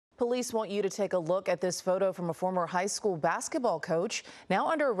Police want you to take a look at this photo from a former high school basketball coach now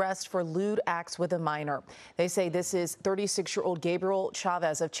under arrest for lewd acts with a minor. They say this is 36-year-old Gabriel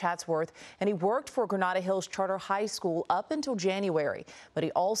Chavez of Chatsworth, and he worked for Granada Hills Charter High School up until January. But he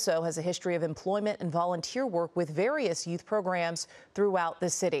also has a history of employment and volunteer work with various youth programs throughout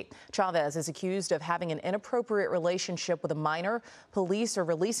the city. Chavez is accused of having an inappropriate relationship with a minor. Police are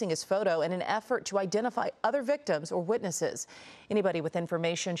releasing his photo in an effort to identify other victims or witnesses. Anybody with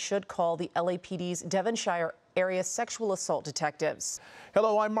information should call the LAPD's Devonshire area sexual assault detectives.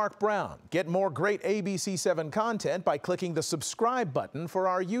 Hello, I'm Mark Brown. Get more great ABC7 content by clicking the subscribe button for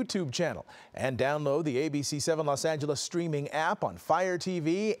our YouTube channel and download the ABC7 Los Angeles streaming app on Fire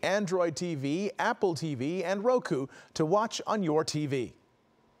TV, Android TV, Apple TV, and Roku to watch on your TV.